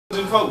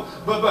them folk.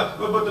 But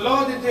the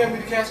Lord didn't tell me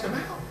to cast them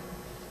out.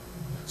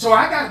 So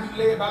I got to be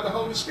led by the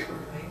Holy Spirit.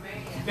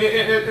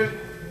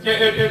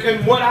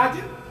 And what I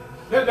do.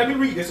 Let me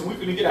read this and we're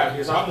going to get out of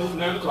here. So I'll move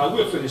 9 o'clock.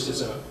 We'll finish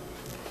this up.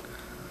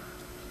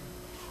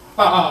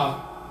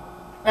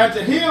 And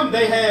to him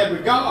they had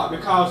regard,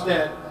 because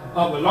that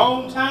of a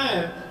long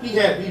time he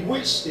had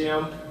bewitched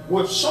them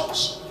with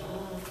sorcery.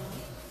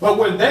 But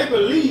when they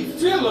believed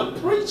Philip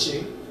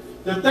preaching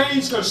the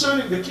things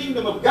concerning the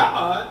kingdom of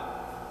God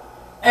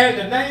and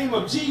the name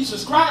of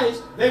Jesus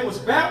Christ, they was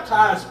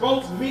baptized,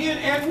 both men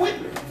and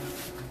women.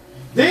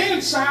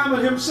 Then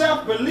Simon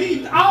himself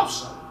believed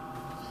also.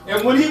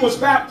 And when he was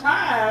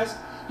baptized,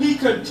 he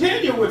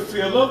continued with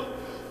Philip,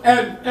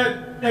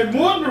 and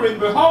wondering,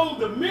 behold,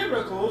 the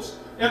miracles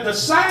and the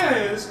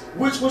signs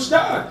which was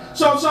done.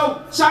 So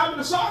Simon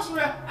the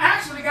sorcerer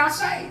actually got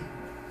saved.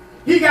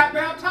 He got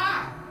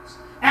baptized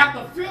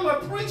after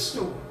Philip preached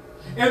to him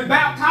and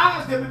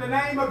baptized him in the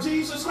name of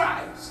Jesus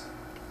Christ.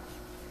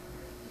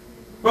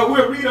 But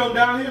we'll read on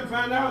down here and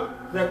find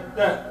out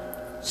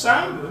that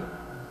Simon,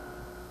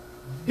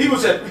 he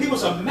was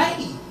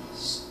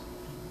amazed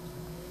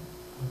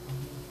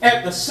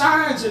at the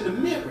signs and the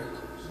miracles.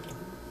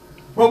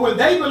 But when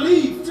they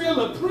believed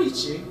Philip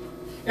preaching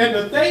and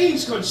the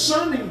things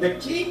concerning the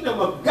kingdom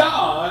of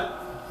God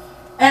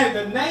and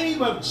the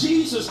name of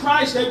Jesus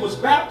Christ, they was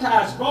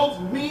baptized,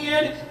 both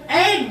men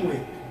and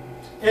women.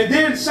 And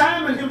then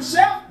Simon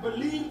himself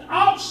believed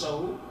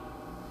also.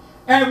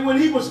 And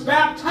when he was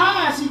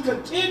baptized, he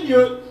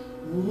continued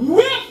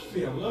with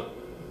Philip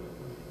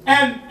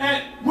and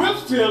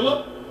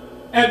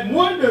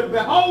wondered,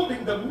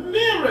 beholding the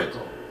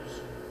miracles.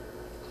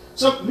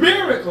 So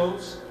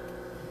miracles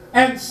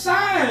and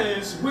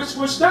signs which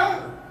was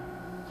done.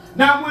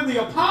 Now when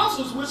the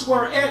apostles which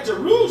were at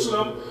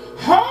Jerusalem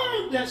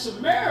heard that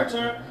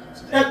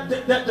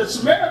the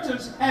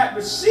Samaritans had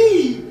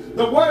received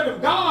the word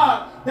of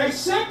God, they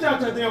sent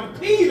unto them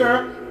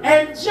Peter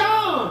and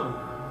John,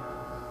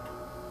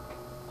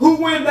 who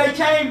when they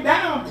came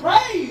down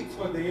prayed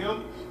for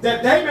them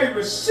that they may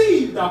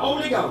receive the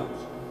Holy Ghost.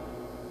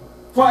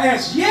 For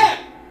as yet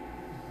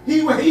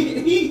he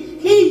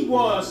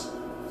was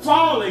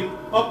falling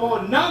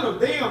upon none of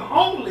them,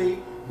 only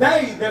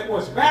they that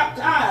was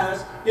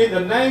baptized in the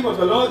name of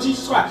the Lord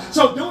Jesus Christ.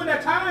 So during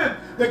that time,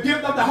 the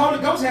gift of the Holy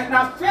Ghost had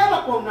not fell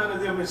upon none of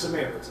them in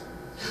Samaria.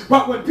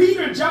 But when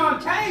Peter and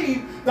John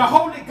came, the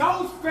Holy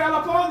Ghost fell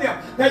upon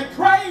them. They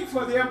prayed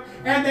for them,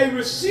 and they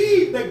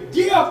received the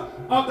gift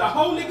of the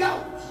Holy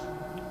Ghost.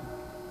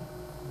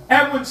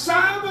 And when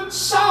Simon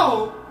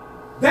saw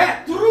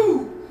that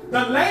through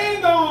the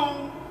laying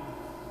on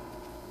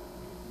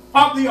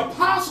of the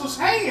apostles'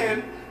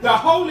 hand, the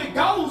Holy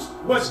Ghost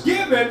was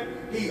given,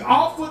 he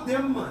offered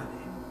them money.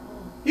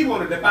 He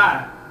wanted to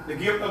buy the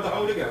gift of the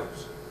Holy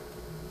Ghost,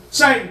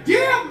 saying,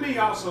 give me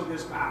also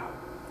this power,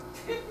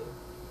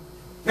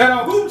 that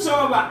on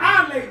whomsoever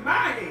I lay my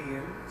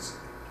hands,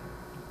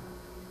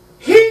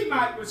 he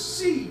might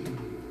receive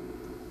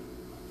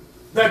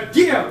the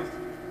gift,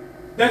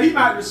 that he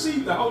might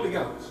receive the Holy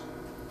Ghost.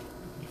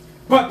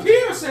 But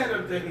Peter said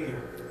unto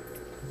him,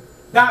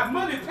 thy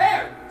money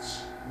perish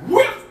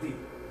with thee,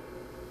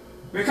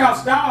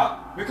 because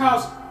thou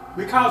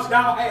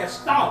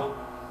hast thought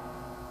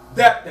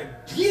that the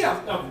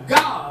gift of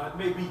God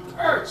may be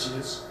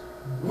purchased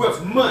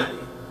with money.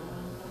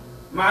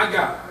 My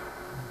God.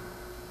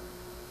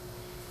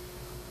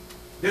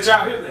 Did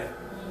y'all hear that?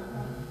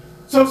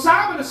 So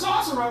Simon the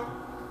sorcerer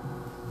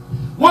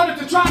wanted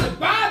to try to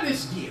buy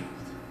this gift.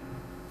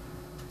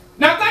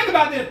 Now think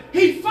about this.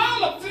 He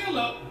followed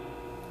Philip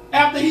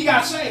after he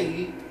got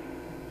saved,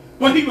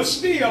 but he was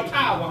still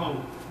power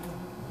hungry.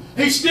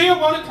 He still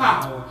wanted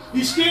power.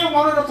 He still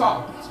wanted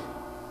authority.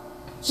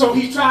 So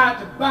he tried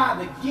to buy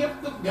the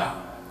gift of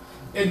God.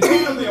 And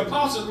Peter the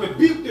apostle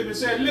rebuked him and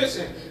said,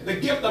 listen, the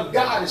gift of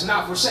God is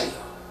not for sale.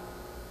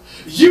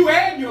 You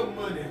and your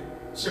money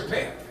shall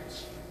perish.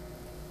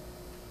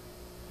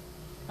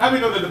 How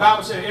many know that the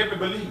Bible said every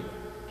believer?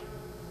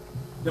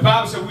 The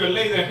Bible said we'll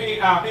lay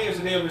our hands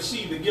and they'll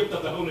receive the gift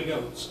of the Holy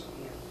Ghost.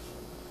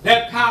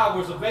 That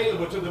power is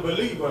available to the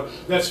believer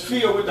that's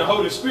filled with the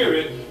Holy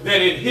Spirit,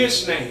 that in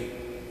his name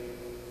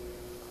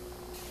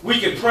we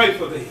can pray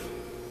for them.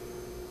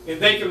 And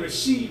they can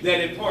receive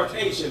that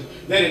impartation,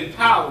 that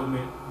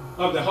empowerment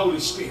of the Holy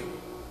Spirit.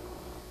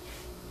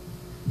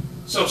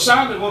 So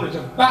Simon wanted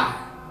to buy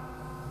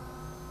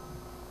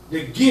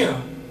the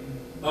gift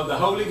of the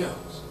Holy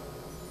Ghost.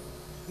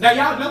 Now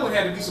y'all know it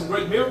had to be some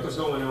great miracles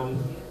going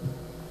on.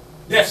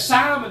 That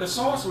Simon the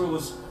sorcerer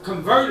was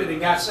converted and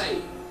got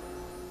saved.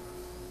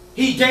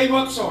 He gave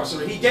up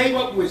sorcery. He gave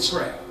up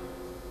witchcraft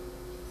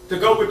to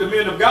go with the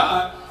men of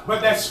God.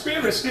 But that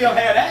spirit still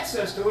had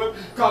access to it,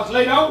 because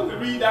later on we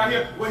read down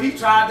here where he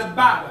tried to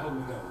buy the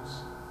Holy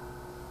Ghost.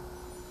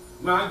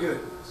 My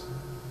goodness.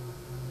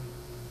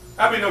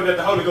 How many know that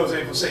the Holy Ghost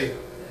ain't for sale?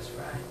 That's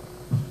right.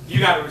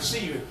 You got to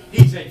receive it.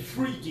 He's a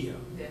free gift.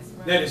 That's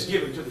right. That is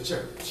given to the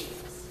church.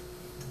 Yes.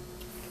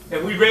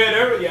 And we read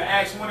earlier,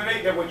 Acts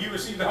 1:8, that when you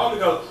receive the Holy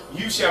Ghost,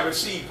 you shall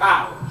receive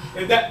power.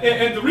 And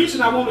the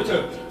reason I wanted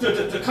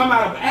to come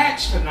out of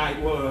Acts tonight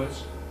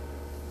was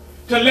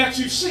to let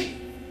you see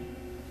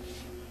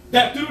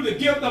that through the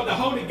gift of the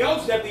Holy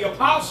Ghost that the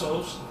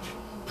apostles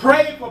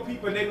prayed for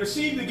people and they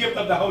received the gift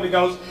of the Holy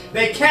Ghost,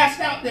 they cast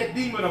out that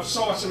demon of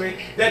sorcery,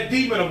 that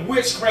demon of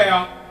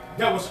witchcraft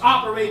that was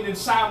operating in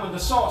Simon the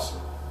sorcerer.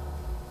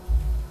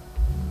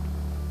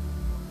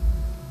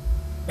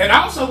 And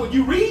also when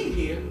you read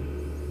here,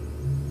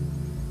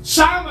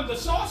 Simon the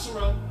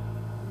sorcerer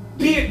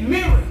did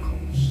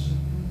miracles.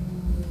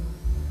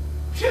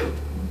 Phew.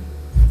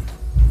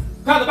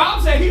 Because the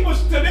Bible said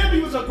to them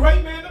he was a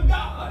great man of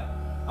God,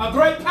 a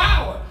great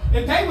power.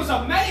 And they was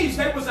amazed,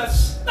 they was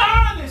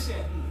astonished at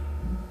him.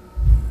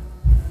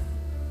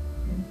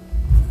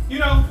 You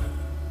know,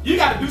 you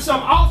got to do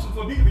something awesome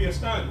for me to be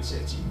astonished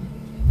at you,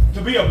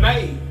 to be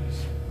amazed.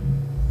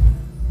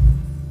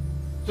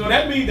 So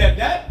that means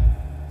that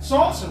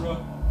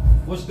sorcerer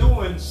was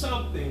doing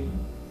something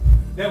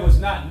that was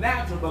not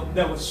natural, but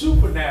that was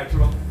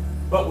supernatural,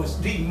 but was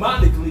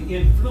demonically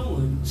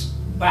influenced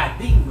by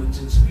demons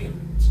and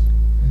spirits.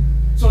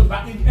 So,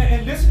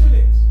 and listen to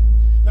this.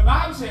 The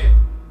Bible said,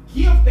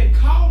 gift and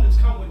callings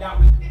come without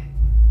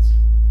repentance.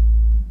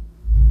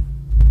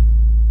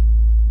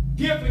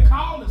 Gift and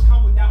callings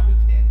come without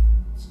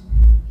repentance.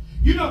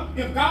 You know,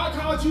 if God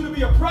calls you to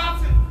be a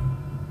prophet,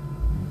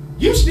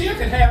 you still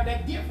can have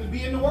that gift and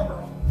be in the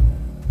world.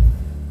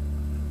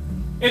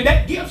 And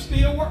that gift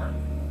still works.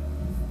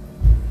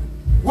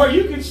 Where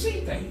you can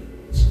see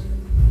things.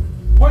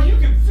 Where you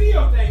can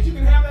feel things. You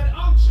can have that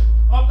unction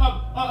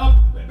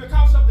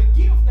because of the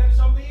gift that is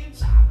on the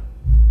inside.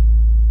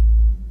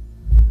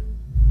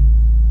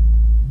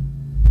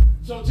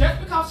 So just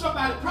because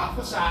somebody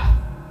prophesied,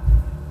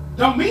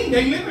 don't mean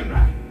they living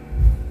right.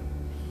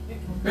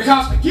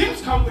 Because the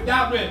gifts come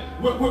without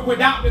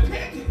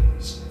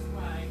repentance.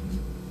 Right.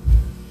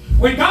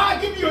 When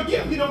God gives you a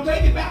gift, He don't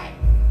take it back.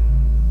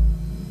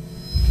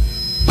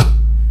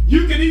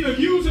 You can either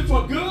use it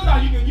for good or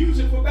you can use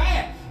it for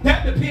bad.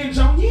 That depends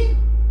on you.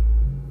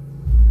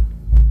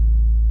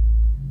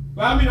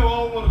 But I mean, I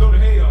don't want to go to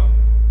hell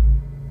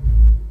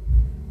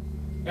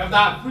after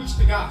I preached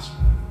the gospel,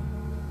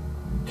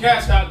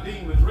 cast out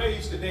demons,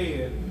 raised the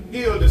dead,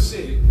 healed the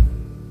sick.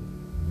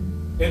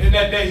 And in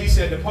that day he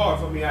said,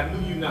 depart from me, I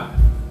knew you not.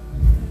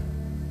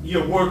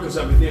 You're workers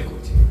of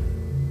iniquity.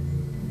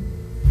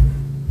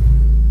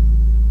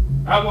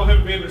 I want him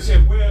to be able to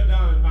say, well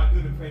done, my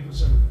good and faithful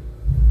servant.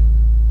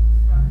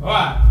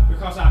 Why?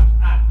 Because I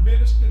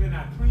ministered and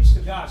I preached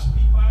to God's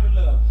people out of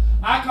love.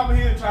 I come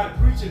here and try to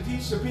preach and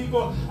teach to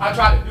people. I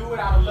try to do it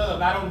out of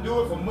love. I don't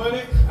do it for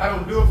money. I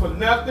don't do it for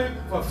nothing,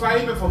 for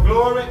fame and for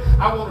glory.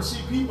 I want to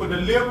see people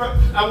delivered.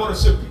 I want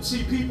to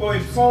see people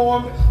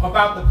informed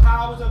about the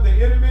powers of the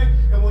enemy.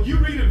 And when you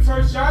read in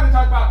 1 John, it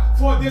talks about,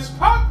 for this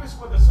purpose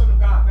for the Son of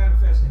God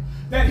manifested,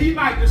 that he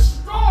might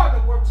destroy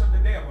the works of the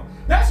devil.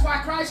 That's why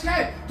Christ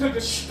came, to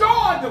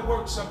destroy the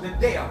works of the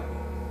devil.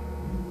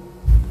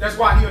 That's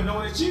why he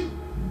anointed you,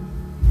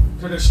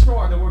 to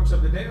destroy the works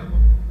of the devil.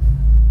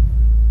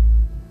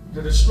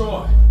 To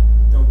destroy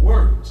the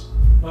works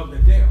of the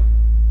devil.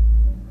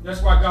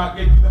 That's why God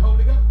gave you the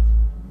Holy Ghost.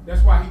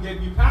 That's why he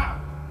gave you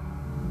power.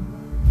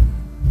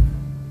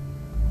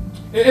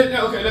 Okay,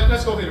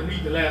 let's go ahead and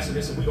read the last of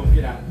this and we're going to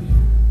get out of here.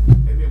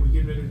 Amen. We're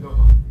getting ready to go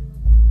home.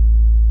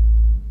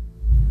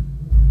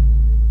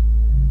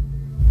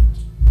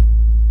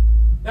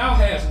 Thou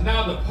hast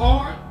neither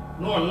part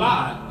nor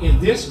lot in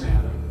this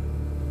matter,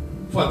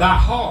 for thy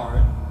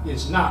heart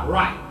is not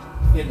right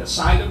in the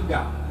sight of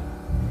God.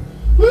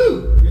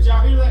 Woo! Did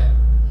y'all hear that?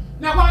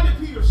 Now, why did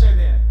Peter say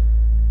that?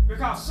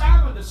 Because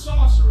Simon the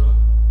sorcerer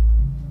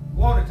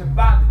wanted to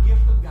buy the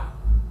gift of God.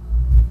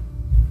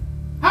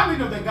 How many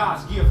know that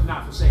God's gift is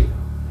not for sale?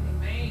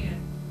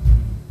 Amen.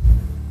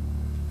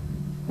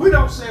 We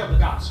don't sell the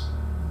gospel.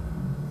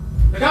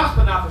 The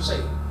gospel is not for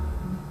sale.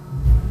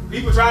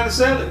 People trying to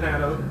sell it now,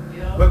 though.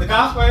 Yep. But the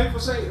gospel ain't for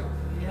sale.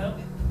 Yep.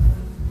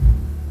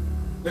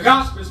 The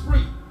gospel is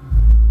free.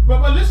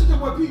 But listen to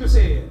what Peter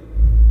said.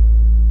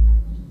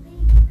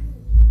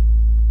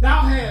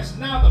 Thou hast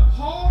neither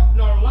part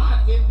nor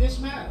lot in this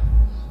matter,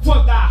 for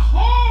thy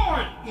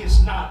heart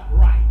is not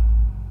right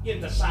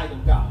in the sight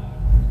of God.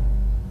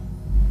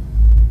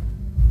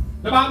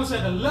 The Bible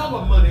said the love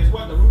of money is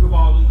what the root of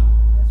all evil.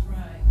 That's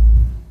right.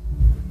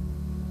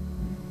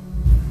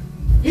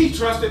 He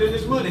trusted in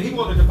his money. He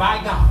wanted to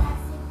buy God.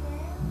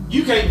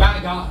 You can't buy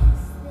God.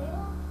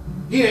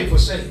 He ain't for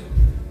sale.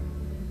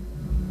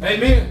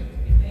 Amen.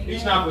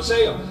 He's not for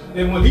sale.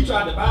 And when he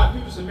tried to buy,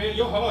 people said, man,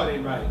 your heart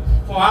ain't right.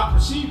 For I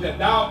perceive that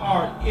thou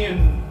art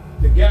in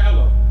the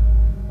gall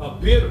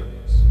of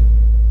bitterness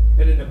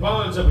and in the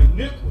bonds of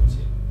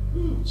iniquity.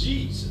 Ooh,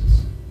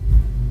 Jesus.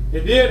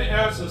 And then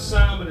answered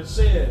Simon and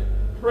said,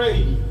 pray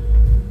ye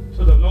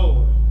to the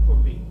Lord for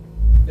me,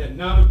 that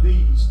none of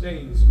these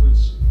things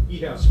which he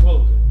hath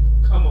spoken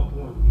come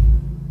upon me.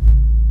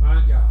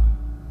 My God.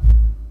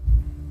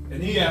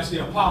 And he asked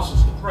the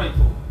apostles to pray for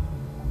him.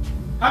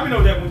 How many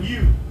know that when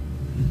you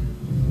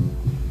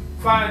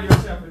find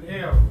yourself in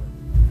error,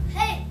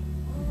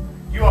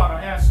 you ought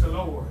to ask the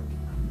Lord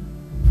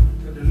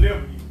to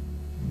deliver you,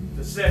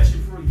 to set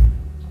you free.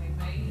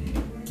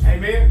 Amen.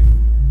 Amen.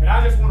 And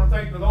I just want to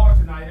thank the Lord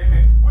tonight.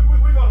 Amen.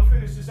 We're going to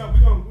finish this up.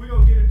 We're going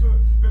to get into it.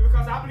 But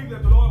because I believe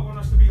that the Lord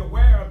wants us to be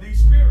aware of these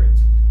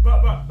spirits.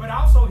 But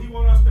also He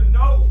wants us to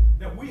know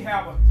that we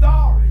have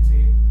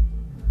authority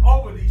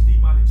over these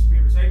demonic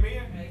spirits.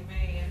 Amen.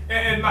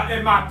 Amen.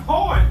 And my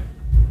point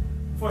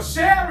for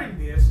sharing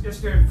this is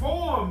to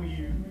inform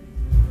you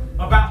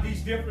about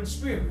these different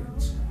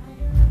spirits.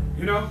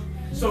 You know,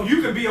 so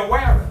you can be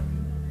aware of it.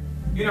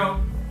 You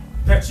know,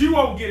 that you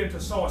won't get into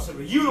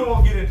sorcery. You don't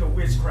want to get into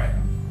witchcraft.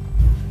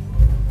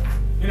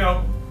 You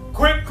know,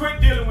 quit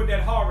dealing with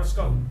that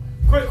horoscope.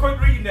 Quit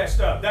reading that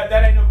stuff. That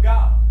ain't of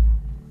God.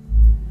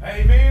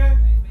 Amen.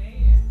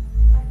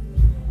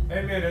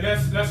 Amen.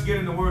 And let's get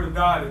in the Word of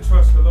God and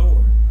trust the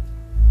Lord.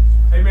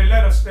 Amen.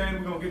 Let us stand.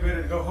 We're going to get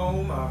ready to go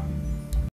home.